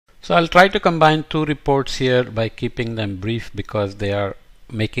So I'll try to combine two reports here by keeping them brief because they are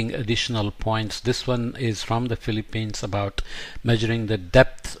making additional points. This one is from the Philippines about measuring the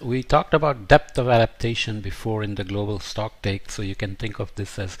depth. We talked about depth of adaptation before in the global stock take, so you can think of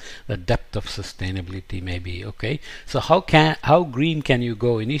this as the depth of sustainability maybe. Okay, so how green can you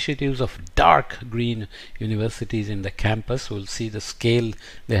go? Initiatives of dark green universities in the campus. We'll see the scale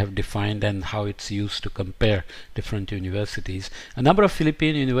they have defined and how it's used to compare different universities. A number of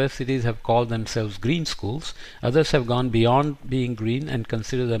Philippine universities have called themselves green schools. Others have gone beyond being green and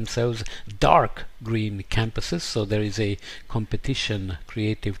consider themselves dark green campuses, so there is a competition,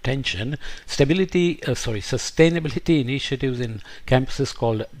 creative tension. Sustainability initiatives in campuses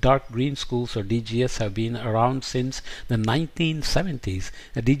called dark green schools or DGS have been around since the 1970s.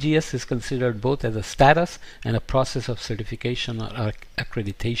 A DGS is considered both as a status and a process of certification or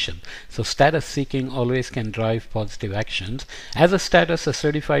accreditation. So status seeking always can drive positive actions. As a status, a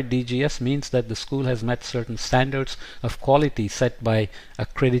certified DGS means that the school has met certain standards of quality set by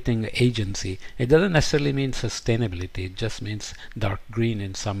accrediting agency. It doesn't necessarily mean sustainability, it just means dark green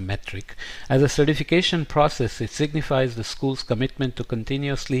in some metric. As a certification process, it signifies the school's commitment to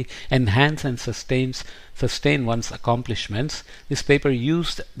continuously enhance and sustain one's accomplishments. This paper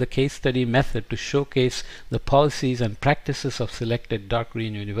used the case study method to showcase the policies and practices of selected dark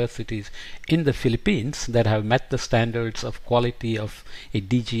green universities in the Philippines that have met the standards of quality of a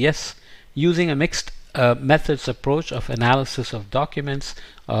DGS using a mixed methods approach of analysis of documents,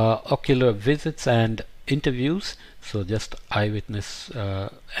 ocular visits and interviews, so just eyewitness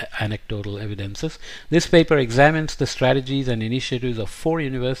anecdotal evidences. This paper examines the strategies and initiatives of 4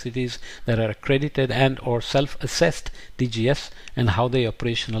 universities that are accredited and or self-assessed DGS and how they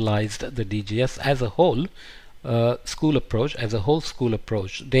operationalized the DGS as a whole school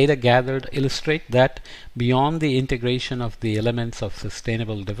approach. Data gathered illustrate that beyond the integration of the elements of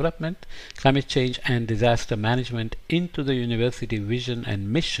sustainable development, climate change and disaster management into the university vision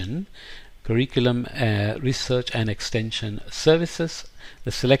and mission, curriculum, research and extension services,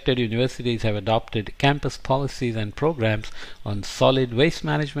 the selected universities have adopted campus policies and programs on solid waste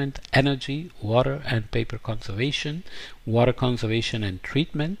management, energy, water and paper conservation, water conservation and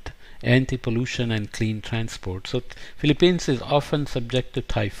treatment, anti-pollution and clean transport. So Philippines is often subject to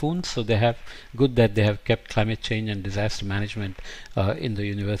typhoons, so they have kept climate change and disaster management in the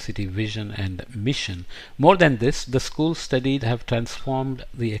university vision and mission. More than this, the schools studied have transformed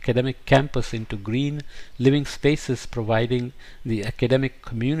the academic campus into green living spaces, providing the academic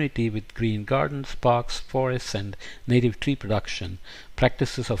community with green gardens, parks, forests and native tree production.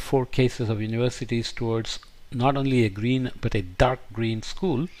 Practices of 4 cases of universities towards not only a green but a dark green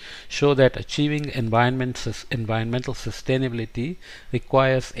school show that achieving environmental sustainability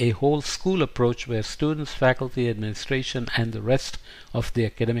requires a whole school approach where students, faculty, administration and the rest of the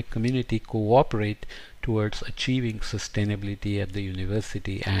academic community cooperate towards achieving sustainability at the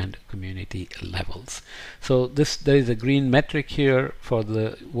university and community levels. So there is a green metric here for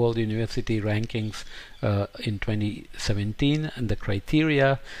the World University Rankings in 2017, and the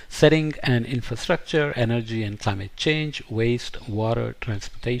criteria: setting and infrastructure, energy and climate change, waste, water,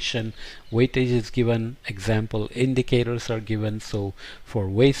 transportation. Weightage is given, example indicators are given. So for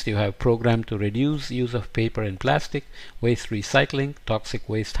waste you have program to reduce use of paper and plastic, waste recycling, toxic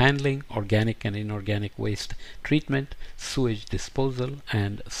waste handling, organic and inorganic waste treatment, sewage disposal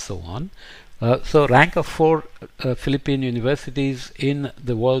and so on. So rank of 4 Philippine universities in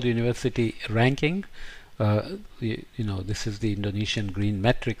the World University Ranking. This is the Indonesian Green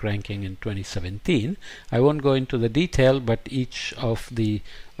Metric ranking in 2017. I won't go into the detail, but each of the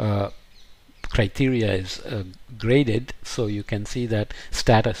criteria is graded, so you can see that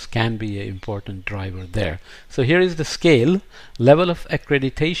status can be an important driver there. So here is the scale: level of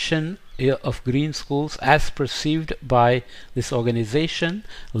accreditation of green schools as perceived by this organization: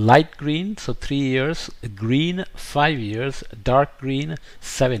 light green, so 3 years; green, 5 years; dark green,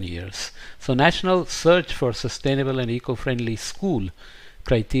 7 years. So National Search for Sustainable and Eco-Friendly School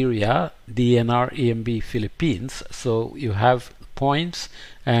criteria, DNR EMB Philippines. So you have points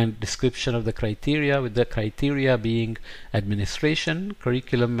and description of the criteria, with the criteria being administration,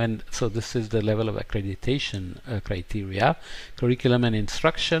 curriculum, and so this is the level of accreditation criteria: curriculum and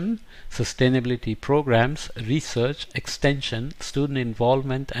instruction, sustainability programs, research, extension, student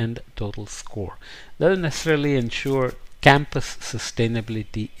involvement and total score. Doesn't necessarily ensure campus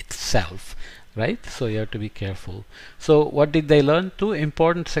sustainability itself, right? So you have to be careful. So what did they learn? 2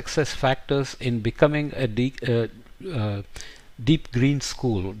 important success factors in becoming a dark green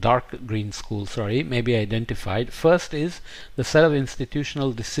school, may be identified. First is the set of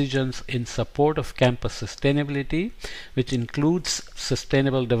institutional decisions in support of campus sustainability, which includes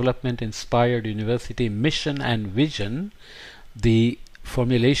sustainable development inspired university mission and vision, the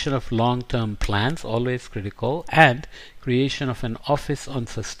formulation of long-term plans, always critical, and creation of an office on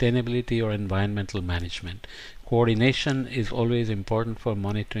sustainability or environmental management. Coordination is always important for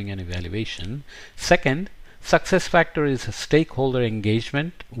monitoring and evaluation. Second, success factor is stakeholder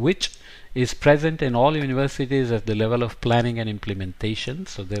engagement, which is present in all universities at the level of planning and implementation.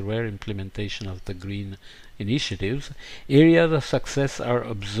 So there were implementation of the green initiatives. Areas of success are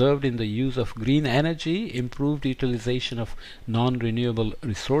observed in the use of green energy, improved utilization of non-renewable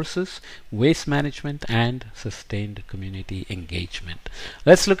resources, waste management, and sustained community engagement.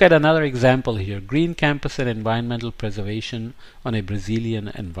 Let's look at another example here. Green campus and environmental preservation on a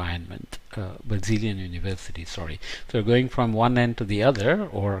Brazilian university. So we're going from one end to the other,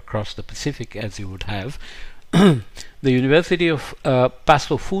 or across the Pacific, as you would have. The University of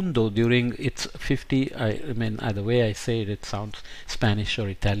Passo Fundo, during its the way I say it, it sounds Spanish or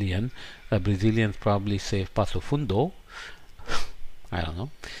Italian. Brazilians probably say Passo Fundo. I don't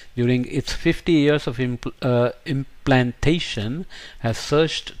know. During its 50 years of implantation, has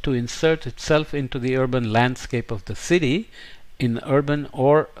searched to insert itself into the urban landscape of the city in urban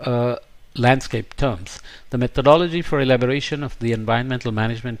or landscape terms. The methodology for elaboration of the environmental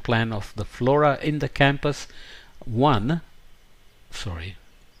management plan of the flora in the campus in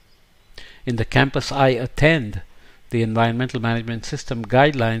the campus I attend, the environmental management system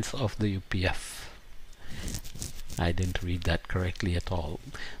guidelines of the UPF. I didn't read that correctly at all.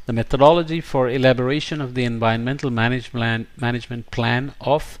 The methodology for elaboration of the environmental management plan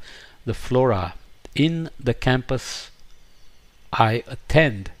of the flora in the campus I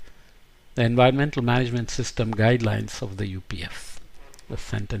attend, the environmental management system guidelines of the UPF. The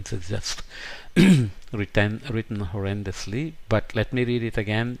sentence is just written horrendously, but let me read it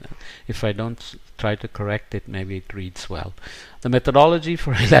again. If I don't try to correct it, maybe it reads well. The methodology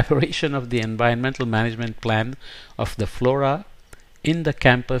for elaboration of the environmental management plan of the flora in the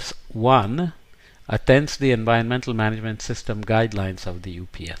campus 1 attends the environmental management system guidelines of the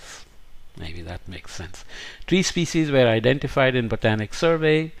UPF. Maybe that makes sense. Tree species were identified in botanic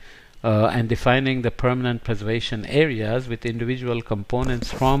survey, and defining the permanent preservation areas with individual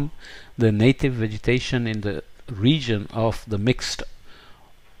components from the native vegetation in the region of the mixed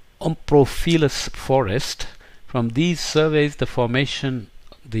Ombrophilous forest. From these surveys, the formation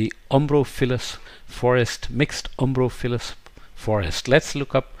the Ombrophilous forest, mixed Ombrophilous forest. Let's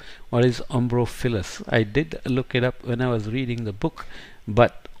look up what is Ombrophilous. I did look it up when I was reading the book,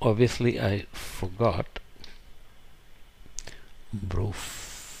 but obviously I forgot.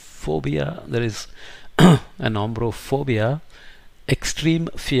 Ombrophobia. There is an ombrophobia, extreme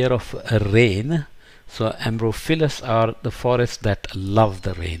fear of rain. So Ombrophilous are the forests that love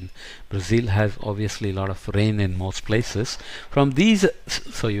the rain. Brazil has obviously a lot of rain in most places. From these,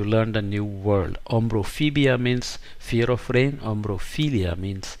 so you learned a new word. Ombrophobia means fear of rain. Ombrophilia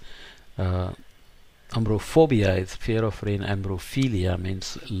means Ombrophobia is fear of rain. Ombrophilia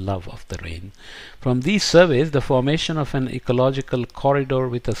means love of the rain. From these surveys, the formation of an ecological corridor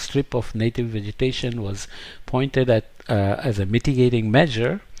with a strip of native vegetation was pointed at as a mitigating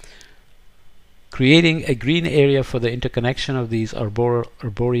measure. Creating a green area for the interconnection of these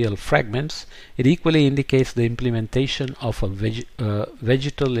arboreal fragments, it equally indicates the implementation of a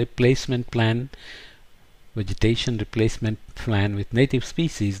vegetation replacement plan with native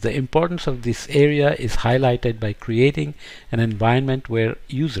species. The importance of this area is highlighted by creating an environment where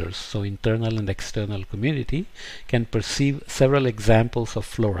users, so internal and external community, can perceive several examples of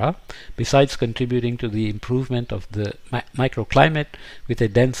flora, besides contributing to the improvement of the microclimate with a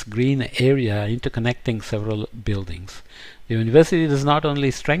dense green area interconnecting several buildings. The university does not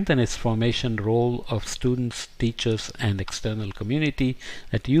only strengthen its formation role of students, teachers, and external community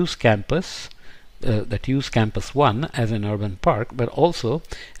that use Campus 1 as an urban park, but also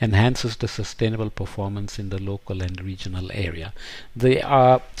enhances the sustainable performance in the local and regional area. The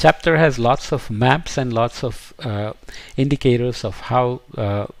chapter has lots of maps and lots of indicators of how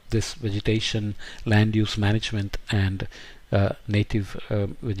this vegetation, land use management, and native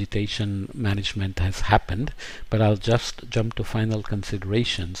vegetation management has happened, but I'll just jump to final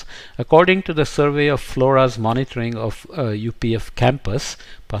considerations. According to the survey of Flora's monitoring of UPF campus,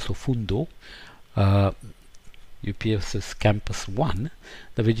 Passo Fundo, UPS's Campus 1.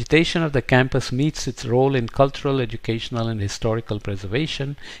 The vegetation of the campus meets its role in cultural, educational, and historical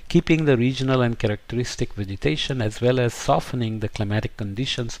preservation, keeping the regional and characteristic vegetation as well as softening the climatic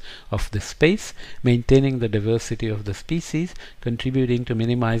conditions of the space, maintaining the diversity of the species, contributing to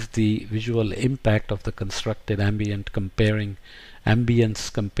minimize the visual impact of the constructed ambience comparing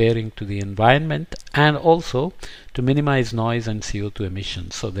to the environment, and also to minimize noise and CO2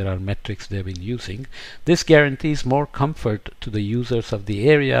 emissions. So there are metrics they've been using. This guarantees more comfort to the users of the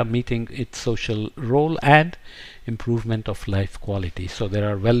area, meeting its social role and improvement of life quality. So there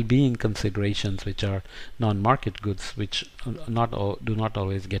are well-being considerations which are non-market goods, which do not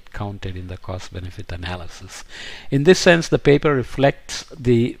always get counted in the cost-benefit analysis. In this sense, the paper reflects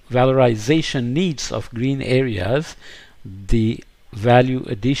the valorization needs of green areas, the value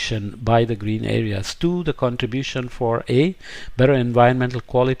addition by the green areas to the contribution for a better environmental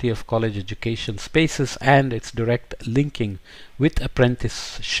quality of college education spaces and its direct linking with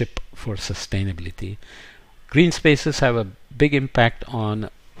apprenticeship for sustainability. Green spaces have a big impact on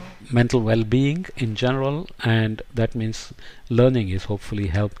mental well-being in general, and that means learning is hopefully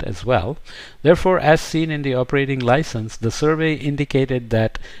helped as well. Therefore, as seen in the operating license, the survey indicated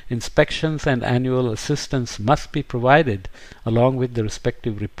that inspections and annual assistance must be provided along with the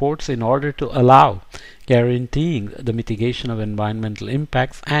respective reports in order to allow guaranteeing the mitigation of environmental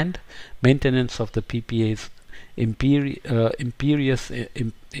impacts and maintenance of the PPA's imperative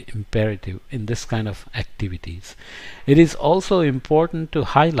in this kind of activities. It is also important to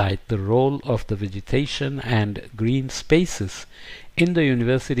highlight the role of the vegetation and green spaces in the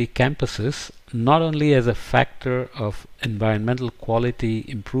university campuses, not only as a factor of environmental quality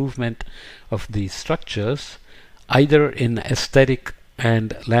improvement of these structures, either in aesthetic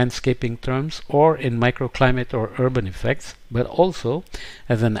and landscaping terms or in microclimate or urban effects, but also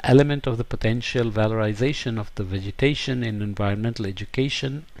as an element of the potential valorization of the vegetation in environmental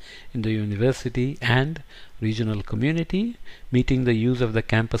education in the university and regional community, meeting the use of the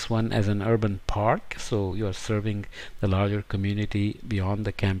Campus 1 as an urban park, so you are serving the larger community beyond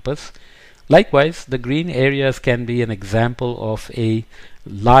the campus. Likewise, the green areas can be an example of a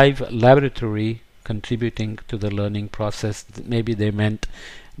live laboratory contributing to the learning process. Maybe they meant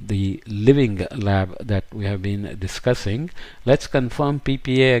the living lab that we have been discussing. Let's confirm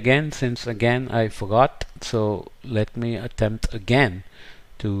PPA again, since again I forgot. So let me attempt again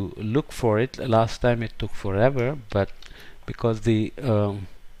to look for it. Last time it took forever, but because the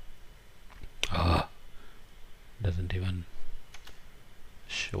doesn't even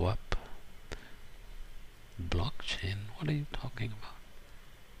show up. Blockchain, what are you talking about?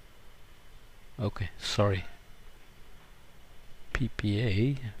 Okay, sorry.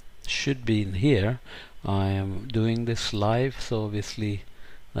 PPA should be in here. I am doing this live, so obviously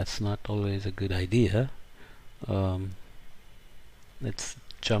that's not always a good idea. Let's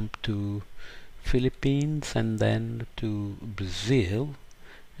jump to Philippines and then to Brazil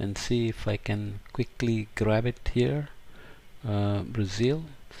and see if I can quickly grab it here. Brazil.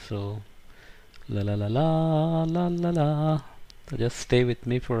 So la la la la la la la. So just stay with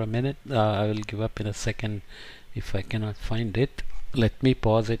me for a minute. I will give up in a second if I cannot find it. Let me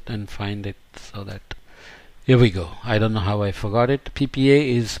pause it and find it, so that here we go. I don't know how I forgot it. PPA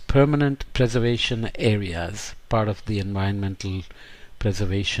is permanent preservation areas, part of the environmental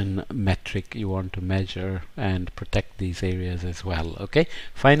preservation metric. You want to measure and protect these areas as well. Okay,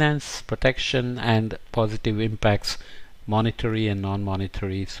 finance, protection, and positive impacts, monetary and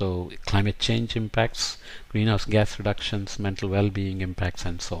non-monetary, so climate change impacts, greenhouse gas reductions, mental well-being impacts,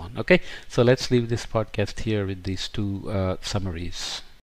 and so on. Okay, so let's leave this podcast here with these two summaries.